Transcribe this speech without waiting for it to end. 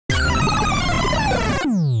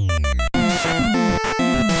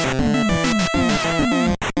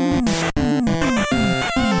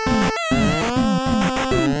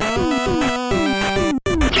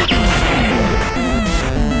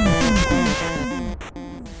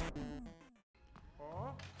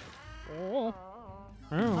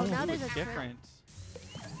I don't know. Oh, now Ooh, there's it's a different.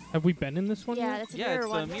 Have we been in this one Yeah, yet? that's a Yeah, mirror it's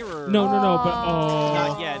one. the mirror. No, but oh.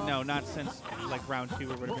 Not yet. No, not since like round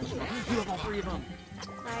 2 or whatever. You have all 3 of them.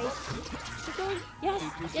 Nice. Keep going. Yes.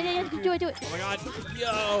 Yeah. Do it. Oh my god. Yo.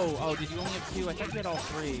 Oh, did you only have 2? I thought you had all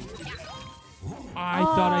 3. I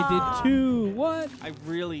thought I did too. What?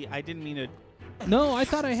 I didn't mean to. No, I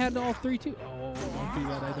thought I had all 3 too. Oh, don't do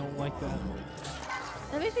that. I don't like that.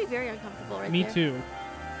 That makes me very uncomfortable right Me there. too.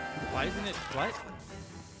 Why isn't it? What?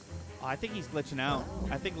 Oh, I think he's glitching out.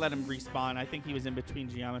 I think let him respawn. I think he was in between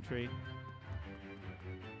geometry.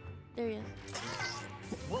 There he is.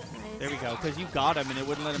 Nice. There we go. Because you got him and it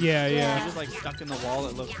wouldn't let him. Yeah, He yeah. was like stuck in the wall,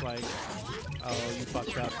 it looks like. Oh, you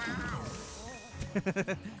fucked up.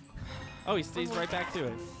 Oh, he stays right back to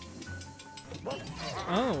it.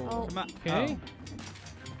 Oh. Come on. Okay.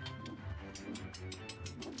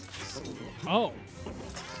 Oh.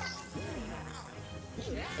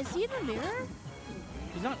 Is he in the mirror?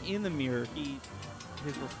 He's not in the mirror.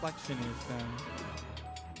 His reflection is then.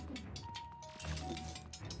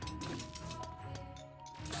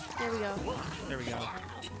 There we go. There we go.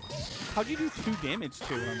 How'd you do 2 damage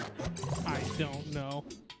to him? I don't know.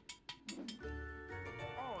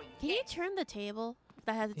 Can you turn the table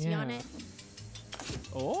that has a T on Yeah. it?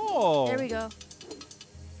 Oh. There we go.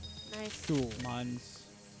 Nice. Cool. Mons.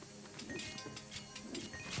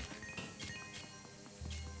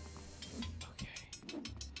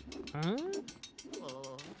 Huh?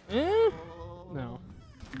 No.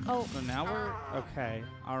 Oh. So now we're okay.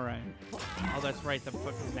 All right. Oh, that's right. The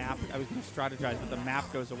fucking map. I was gonna strategize, but the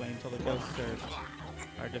map goes away until the ghosts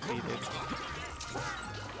are defeated.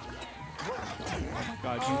 Oh my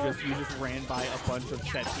god! You just ran by a bunch of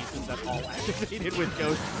set pieces that all activated with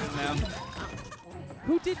ghosts in them.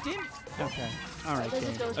 Who did damage? Okay. All right. There's a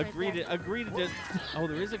Game. ghost right Agree there. to agree to just. Oh,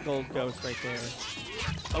 there is a gold ghost right there.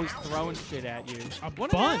 Oh, he's throwing shit at you.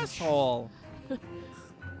 What bunch. an asshole! There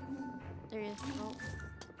he is. Oh.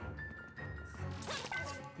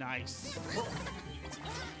 Nice.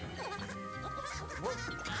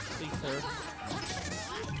 Please, sir.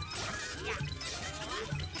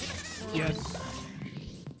 Yes.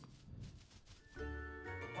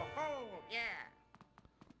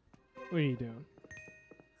 What are you doing?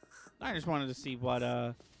 I just wanted to see what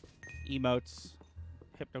emotes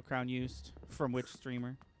Hypnocrown used from which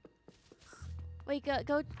streamer. Wait,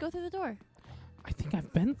 go through the door. I think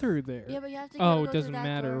I've been through there. Yeah, but you have to. Oh, go it through doesn't that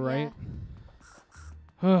matter, door, right?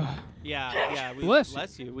 Yeah. Yeah.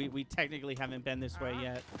 Bless you. you. We technically haven't been this way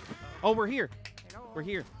yet. Oh, we're here. We're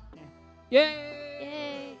here. Yay!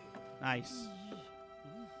 Yay! Nice.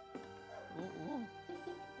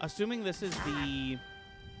 Assuming this is the,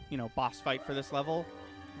 boss fight for this level.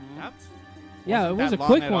 Yep. Yeah, it Wasn't was a that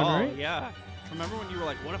quick long at one, all. right? Yeah. Remember when you were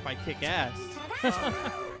like, "What if I kick ass?"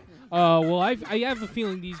 Well, I have a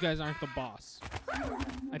feeling these guys aren't the boss.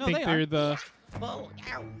 I No, think they they're are. the Oh,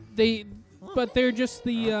 ow. but they're just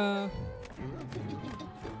the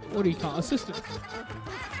what do you call assistant?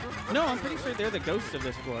 No, I'm pretty sure they're the ghosts of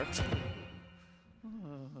this floor.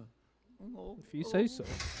 If you say so.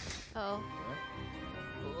 Oh.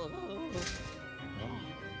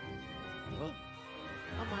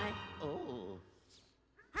 Oh my.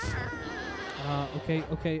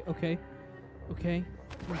 Okay.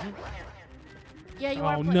 Yeah, you Oh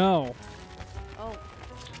are. no. Oh.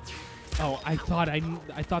 Oh, I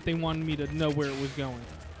thought they wanted me to know where it was going.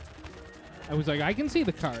 I was like, I can see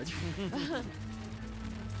the card.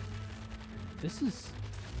 This is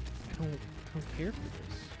I don't care for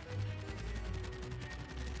this.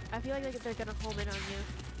 I feel like they're gonna home in on you,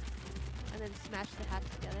 and then smash the hats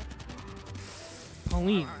together.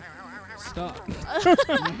 Pauline, stop.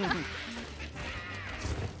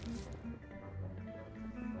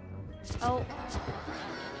 Oh.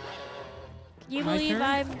 Can you My believe turn?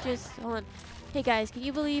 I'm just hold on? Hey guys, can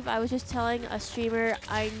you believe I was just telling a streamer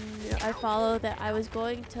I follow that I was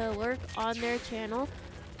going to lurk on their channel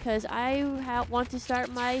because I want to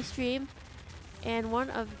start my stream, and one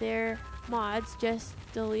of their mods just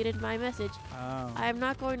deleted my message. Oh. I'm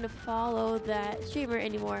not going to follow that streamer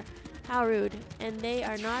anymore. How rude. And they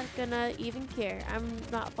are not gonna even care. I'm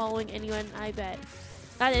not following anyone, I bet.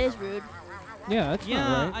 That is rude. Yeah, that's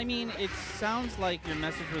not right. I mean, it sounds like your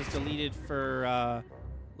message was deleted for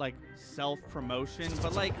like self-promotion,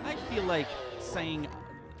 but like I feel like saying,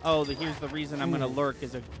 "Oh, here's the reason I'm gonna lurk"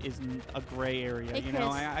 is a gray area. Hey, You know,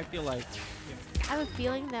 Chris. I feel like. I have a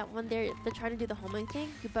feeling that when they're trying to do the homing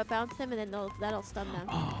thing, you butt bounce them and then that'll stun them.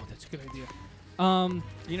 Oh, that's a good idea.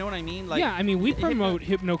 You know what I mean? Like, yeah, I mean, we promote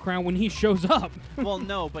Hypnocrown when he shows up. Well,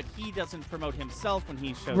 no, but he doesn't promote himself when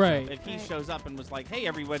he shows Right. up. If he shows up and was like, hey,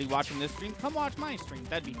 everybody watching this stream, come watch my stream,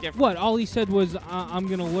 that'd be different. What? All he said was, I'm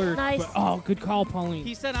going to lurk. Nice. But, oh, good call, Pauline.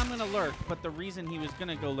 He said, I'm going to lurk, but the reason he was going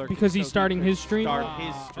to go lurk Because is he's so he starting could his stream? Start Ah,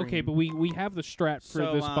 his stream. Okay, but we have the strat for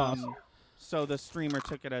So, this boss. So the streamer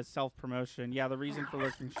took it as self-promotion. Yeah, the reason for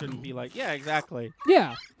lurking shouldn't be like, yeah, exactly.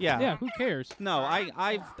 Yeah. Yeah. Yeah, who cares? No,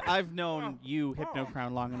 I've known you,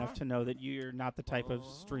 Hypnocrown, long enough to know that you're not the type of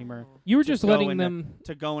streamer You were to just go letting into- them...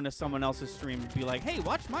 to go into someone else's stream and be like, hey,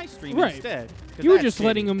 watch my stream Right. instead. 'Cause You were that's just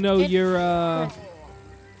letting shitty. them know It-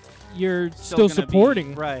 you're still gonna be-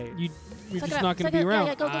 supporting. right. You're Suck just it up, not going suck to be it up. around.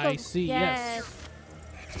 Yeah, go, go, go. I see, yes.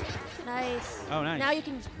 Nice. Oh, nice. Now you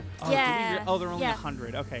can. Oh, did we yeah. oh, they're only yeah.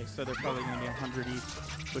 100. Okay, so they're probably going to be 100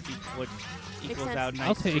 each, which equals sense. out nice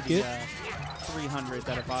I'll to take the, it. 300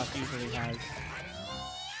 that a boss usually has.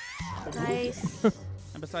 Nice.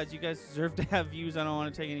 And besides, you guys deserve to have views. I don't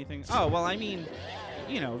want to take anything. Oh, well, I mean,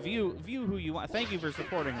 you know, view who you want. Thank you for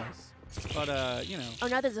supporting us. But, you know. Oh,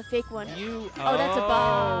 now there's a fake one. You. Oh, that's a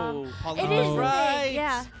bomb. Pauline It is was fake, right.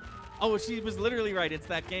 yeah. Oh, she was literally right. It's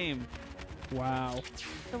that game. Wow.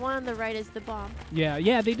 The one on the right is the bomb.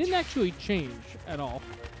 Yeah, they didn't actually change at all.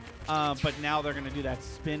 But now they're going to do that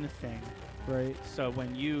spin thing. Right. So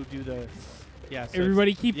when you do the. Yeah, so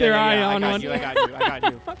Everybody keep yeah, their yeah, eye yeah, on I got one. you, I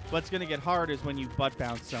got you. What's going to get hard is when you butt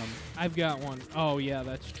bounce them. I've got one. Oh, yeah,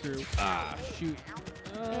 that's true. Ah, shoot.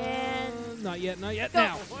 And Not yet, not yet. go.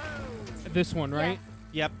 Now. This one, right?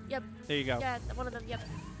 Yep. Yep. There you go. Yeah, one of them.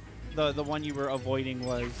 Yep. The one you were avoiding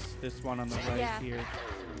was this one on the right Yeah. here.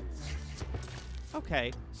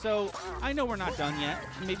 Okay, so I know we're not done yet.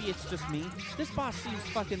 Maybe it's just me. This boss seems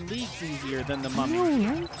fucking leagues easier than the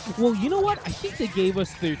mummy. Well, you know what? I think they gave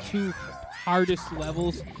us their two hardest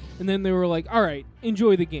levels, and then they were like, all right,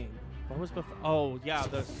 enjoy the game. What was before? Oh, yeah,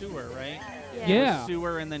 the sewer, right? Yeah.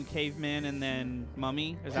 Sewer and then caveman and then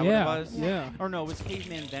mummy. Is that Yeah, what it was? yeah. Or no, it was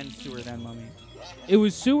caveman then sewer then mummy. It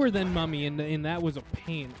was sewer then mummy, and that was a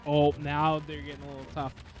pain. Oh, now they're getting a little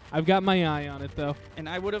tough. I've got my eye on it, though. And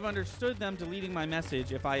I would have understood them deleting my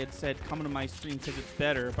message if I had said, come to my stream because it's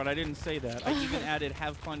better, but I didn't say that. I even added,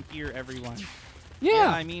 have fun here, everyone.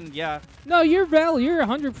 Yeah. I mean, yeah. No, you're valid. You're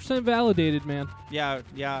 100% validated, man. Yeah,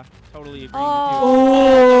 totally agree Oh.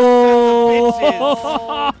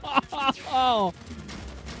 Oh.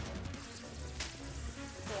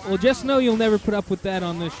 Well, just know you'll never put up with that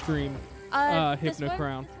on this stream, This one? Hypnocrown. This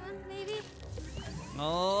one, maybe? with you.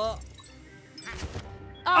 Oh.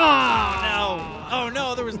 Ah! No. Oh,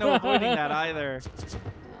 no, there was no avoiding that either.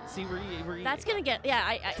 See, That's gonna get.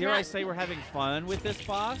 Yeah, Dare I say we're having fun with this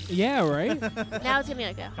boss? Yeah, right? Now it's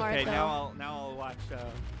gonna get hard Okay, though. now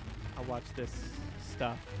I'll watch this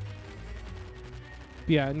stuff.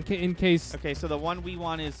 Yeah, in case. Okay, so the one we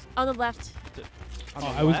want is On the left. on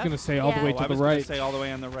Oh, the I was left? going to say all the Yeah. way Oh, to I the was gonna right. say all the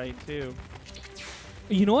way on the right too.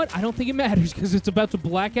 You know what? I don't think it matters because it's about to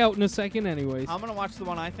black out in a second anyways. I'm gonna watch the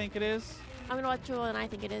one I think it is. I'm gonna watch the one I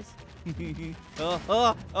think it is.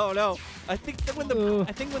 Oh no! I think that when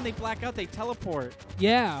when they black out, they teleport.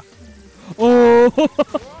 Yeah. Oh.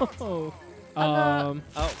 Oh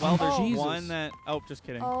well, there's Jesus. one that. Oh, just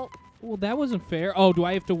kidding. Oh, Well, that wasn't fair. Oh, do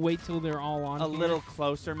I have to wait till they're all on? A here? little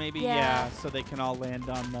closer, maybe. Yeah. So they can all land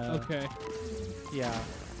on the. Okay. Yeah.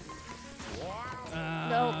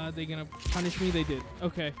 They gonna punish me? They did.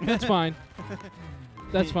 Okay, that's fine.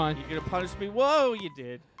 That's fine. You're gonna punish me? Whoa, you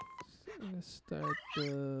did. I'm gonna start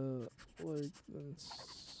the like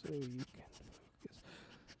so you can focus.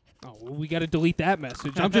 Oh, well, we gotta delete that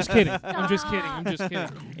message. I'm just kidding. I'm just kidding. I'm just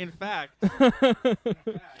kidding. In fact.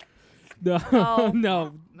 No, Oh.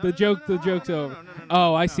 no. The joke's over.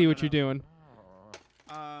 Oh, I see what you're doing.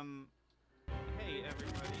 Hey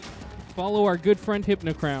everybody. Follow our good friend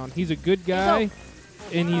Hypnocrown. He's a good guy,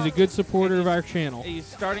 and he's a good supporter of our channel. He's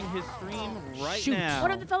starting his stream right Shoot. now.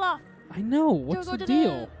 one of them fell off. I know. What's Go, the go,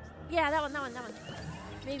 deal? Yeah, that one.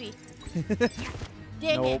 Maybe.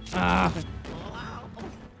 Dang Nope. it. Ah.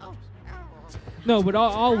 No, but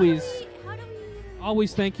always, How do we?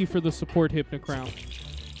 always thank you for the support, Hypnocrown.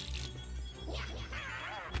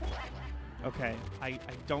 Okay, I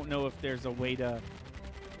don't know if there's a way to,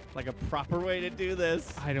 like a proper way to do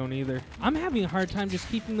this. I don't either. I'm having a hard time just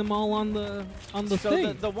keeping them all on the So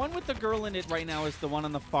thing. the one with the girl in it right now is the one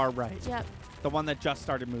on the far right. Yep. The one that just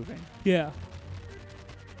started moving. Yeah.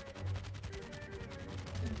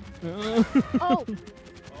 Oh.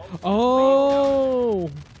 Oh.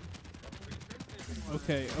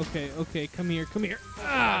 Okay. Come here.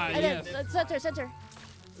 Ah, And yes. then center.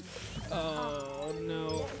 Oh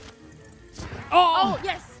no. Oh,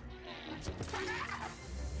 yes.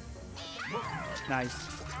 Nice.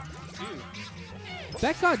 Dude.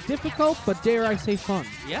 That got difficult, but dare I say fun.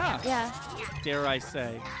 Yeah. Yeah. Dare I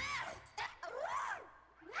say.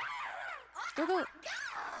 Go, go.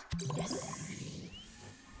 Yes.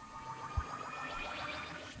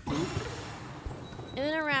 And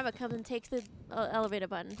then a rabbit comes and takes the elevator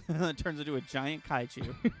button. It turns into a giant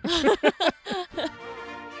kaiju.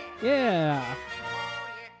 Yeah.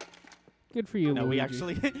 Good for you, No, we Luigi.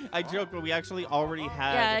 actually, I joke, but we actually already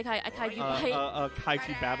had Yeah, a kaiju bite. a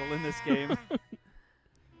kaiju battle in this game.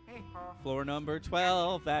 Floor number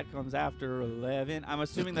 12, that comes after 11. I'm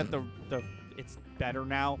assuming that the it's better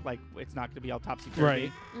now, like it's not going to be all topsy-turvy.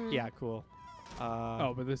 Right. Mm. Yeah, cool.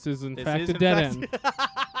 Oh, but this is in this fact is a in dead fact- end.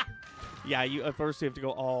 Yeah, you at first you have to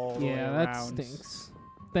go all the way Yeah, that around. stinks.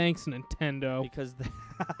 Thanks, Nintendo. Because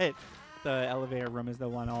the elevator room is the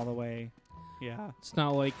one all the way. Yeah. It's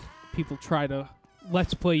not like people try to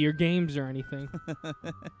let's play your games or anything.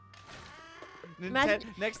 Imagine-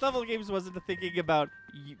 Next Level Games wasn't thinking about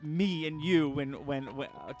me and you when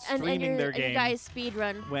streaming their and game. your guys' speed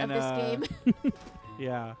run When, of this game.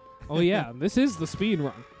 Yeah. Oh yeah, this is the speed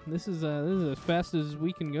run. This is as fast as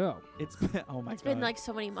we can go. It's been, oh my It's god. been like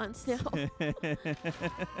so many months now.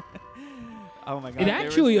 Oh my god. It there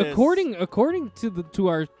actually, was this- according to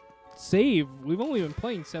our save, we've only been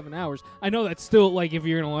playing 7 hours. I know that's still like if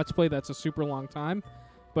you're in a let's play, that's a super long time,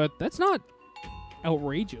 but that's not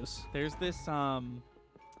outrageous. There's this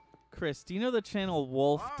Chris, do you know the channel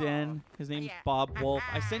Wolf Den? His name's Bob Wolf.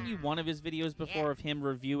 I sent you one of his videos before of him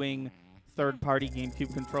reviewing third-party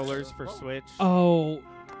GameCube controllers for Switch. Oh,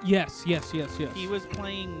 yes. He was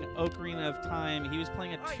playing Ocarina of Time. He was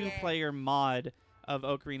playing a 2-player mod of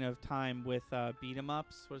Ocarina of Time with beat 'em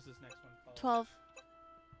ups. What is this next one called? 12.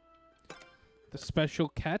 The special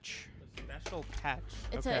catch. The special catch.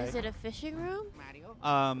 Is it a fishing room?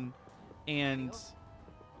 And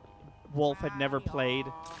Wolf had never played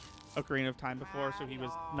Ocarina of Time before, so he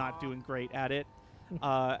was not doing great at it.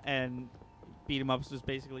 And beat 'em ups was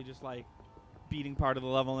basically just like beating part of the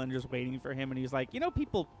level and just waiting for him. And he was like,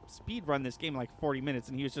 people speed run this game in like 40 minutes.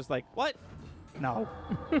 And he was just like, what? No.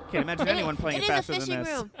 Can't imagine anyone playing it faster than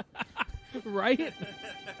this. Room. Right?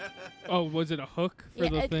 Oh, was it a hook for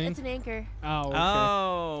the thing? It's an anchor. Oh, okay.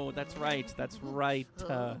 Oh, that's right. That's right.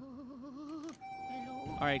 All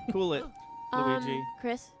right, cool it, Luigi.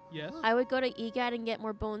 Chris, Yes. I would go to EGAT and get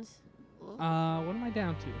more bones. What am I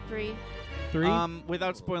down to? 3. 3?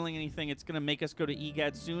 Without spoiling anything, it's going to make us go to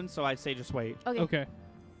EGAD soon, so I'd say just wait. Okay. Okay.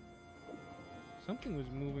 Something was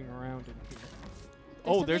moving around in here.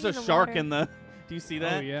 Oh, there's a something in the shark water. in the... Do you see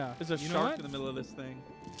that? Oh, yeah. There's a You know shark what? in the middle of this thing.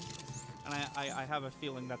 And I have a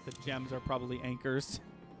feeling that the gems are probably anchors.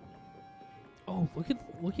 Oh, look at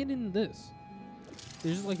in this.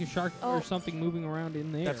 There's like a shark Oh. or something moving around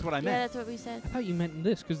in there. That's what I Yeah, meant. that's what we said. I thought you meant in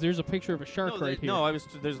this because there's a picture of a shark No, right here. no,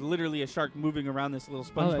 there's literally a shark moving around this little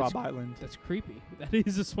SpongeBob island. That's creepy. That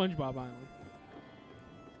is a SpongeBob island.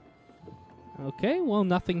 Okay, well,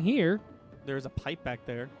 nothing here. There's a pipe back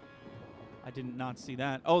there. I did not see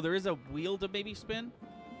that. Oh, there is a wheel to maybe spin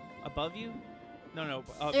above you? No,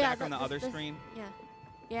 Yeah, back on the other this- screen. Yeah.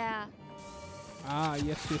 Yeah. Ah,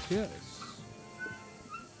 yes. Good.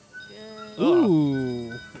 Ugh.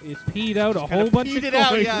 Ooh, it's peed out a Kinda whole bunch peed of it out,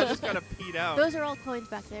 coins. yeah, just gotta peed out. Those are all coins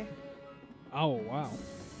back there. Oh, wow.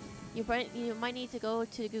 You might need to go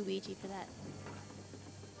to Luigi for that.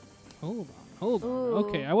 Hold on. Ooh.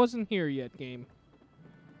 Okay, I wasn't here yet, game.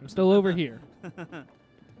 I'm still over here.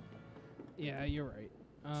 Yeah, you're right.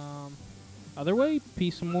 Other way? Pee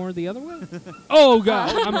some more the other way? Oh,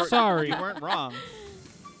 God, I'm sorry. You weren't wrong.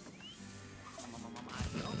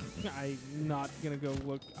 I'm not going to go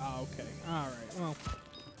look. Oh, okay. All right. Well,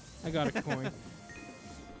 I got a coin.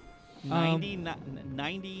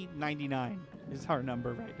 99 is our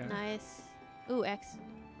number right now. Nice. Ooh, X.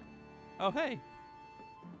 Oh, hey.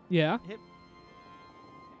 Yeah. The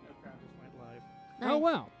crowd just went live. Nice. Oh,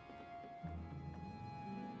 wow.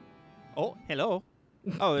 Oh, hello.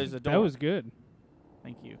 Oh, there's a door. That was good.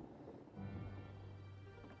 Thank you.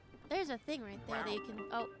 There's a thing right there that you can.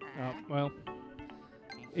 Oh, Oh, well.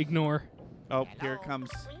 Ignore. Oh, here it comes.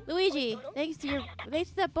 Luigi. Thanks to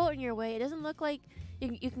that boat in your way, it doesn't look like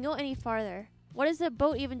you can go any farther. What is the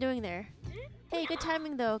boat even doing there? Hey, good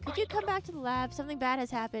timing though. Could you come back to the lab? Something bad has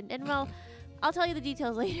happened, and well, I'll tell you the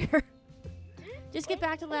details later. Just get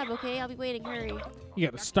back to the lab, okay? I'll be waiting. Hurry. You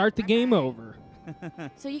got to start the game over.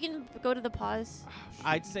 So you can go to the pause.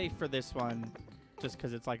 I'd say for this one, just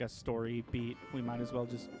because it's like a story beat, we might as well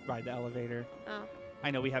just ride the elevator. Oh. I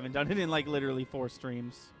know we haven't done it in like literally 4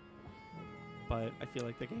 streams, but I feel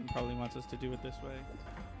like the game probably wants us to do it this way.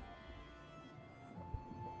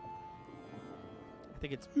 I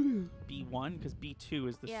think it's B1 because B2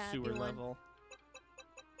 is the Yeah, sewer B1. level.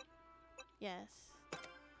 Yes.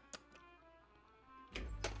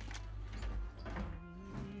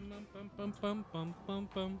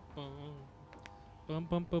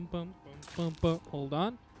 Hold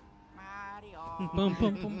on.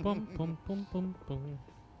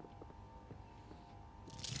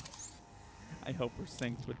 I hope we're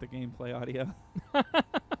synced with the gameplay audio.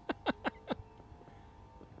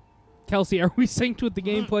 Kelsey, are we synced with the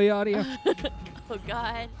gameplay audio? Oh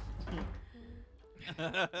God.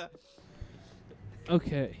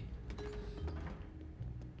 Okay.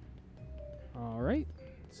 All right.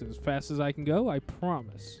 This is as fast as I can go, I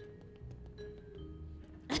promise.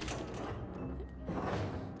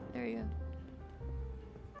 There you go.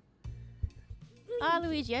 Ah,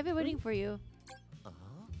 Luigi, I've been waiting for you.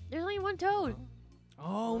 There's only one toad.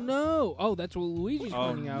 Oh no! Oh, that's what Luigi's Oh,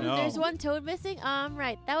 pointing out. no. There's one toad missing?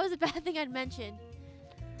 Right. That was a bad thing I'd mentioned.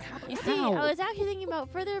 You see, How? I was actually thinking about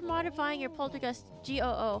further modifying your poltergust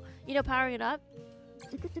GOO. You know, powering it up.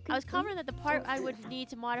 I was confident that the part I would need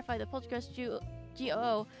to modify the poltergust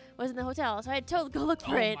GOO was in the hotel, so I had Toad go look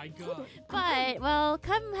for it. Oh my god! But, well,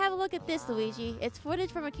 come have a look at this, Luigi. It's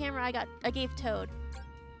footage from a camera I gave Toad.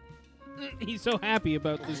 He's so happy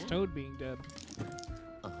about this toad being dead.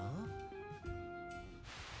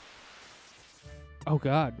 Oh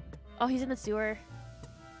god. Oh, he's in the sewer.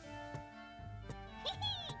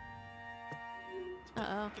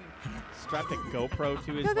 Uh-oh. Strapped a GoPro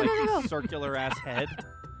to his Go, go, go, go, go. circular ass head.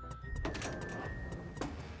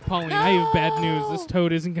 Pauline, I have bad news. This No!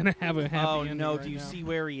 toad isn't gonna have a happy Oh ending no! right Do you now. see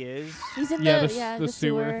where he is? He's in Yeah, the the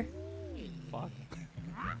sewer. Fuck.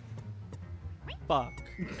 Fuck.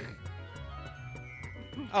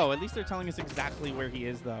 Oh, at least they're telling us exactly where he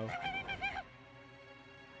is, though.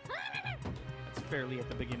 It's fairly at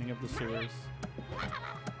the beginning of the sewers.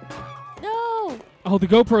 No! Oh, the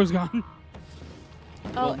GoPro's gone.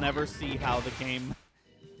 Oh, We'll never see how the game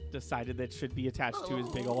decided that should be attached to his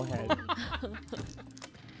big old head.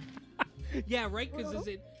 Yeah, right. Because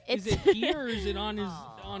is It's it here or is it on his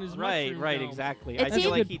Right, mushroom right, dome? exactly. It I feel seems-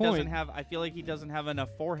 like Good he point. doesn't have. I feel like he doesn't have enough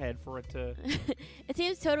forehead for it to. It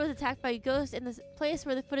seems Toad was attacked by a ghost in the place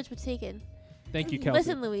where the footage was taken. Thank you, Kelsey.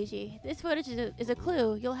 Listen, Luigi. This footage is a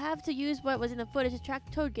clue. You'll have to use what was in the footage to track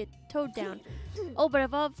Toad down. Oh, but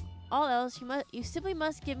above all else, you simply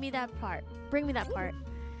must give me that part. Bring me that part.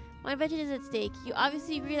 My invention is at stake. You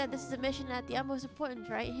obviously agree that this is a mission at the utmost importance,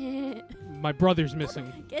 right? My brother's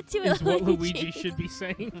missing. Get to it, Is what Luigi. Luigi should be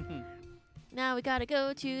saying. Now we gotta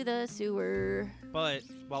go to the sewer. But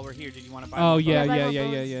while we're here, did you want to buy? Oh more yeah, By yeah, the yeah,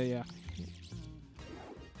 bones. yeah.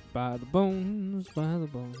 By the bones, by the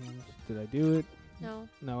bones. Did I do it? No.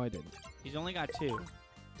 No, I didn't. He's only got 2.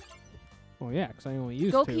 Well, yeah, because I only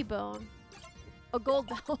used Goki 2. bone. A gold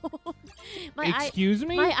bone. Excuse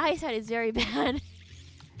me? My eyesight is very bad.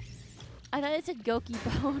 I thought it said Goki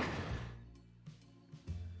bone.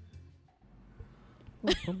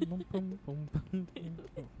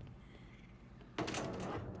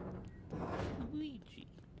 Luigi.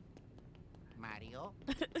 Mario?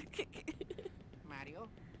 Mario?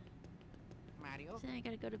 Mario? So then I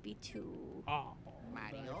gotta go to B2. Oh,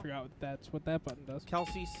 Mario? I forgot that's what that button does.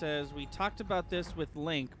 Kelsey says we talked about this with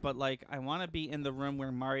Link, but like I want to be in the room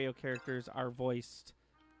where Mario characters are voiced.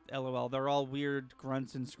 LOL. They're all weird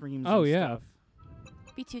grunts and screams. Oh, and yeah. Stuff.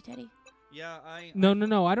 B2 Teddy. Yeah,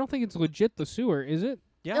 No. I don't think it's legit the sewer, is it?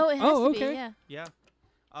 Yeah. Oh, it has Oh, to okay. be, yeah. Yeah.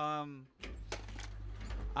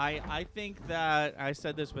 I think that I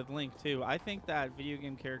said this with Link too. I think that video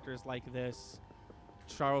game characters like this,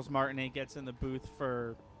 Charles Martinet gets in the booth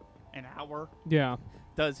for an hour, Yeah.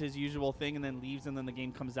 does his usual thing, and then leaves, and then the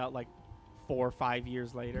game comes out like 4 or 5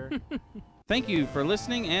 years later. Thank you for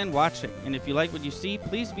listening and watching. And if you like what you see,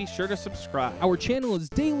 please be sure to subscribe. Our channel is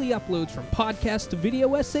daily uploads from podcasts to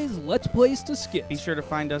video essays, let's plays to skits. Be sure to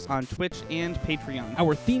find us on Twitch and Patreon.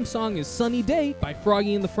 Our theme song is Sunny Day by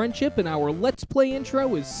Froggy and the Friendship, and our Let's Play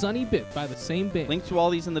intro is Sunny Bit by the same band. Link to all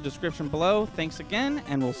these in the description below. Thanks again,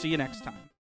 and we'll see you next time.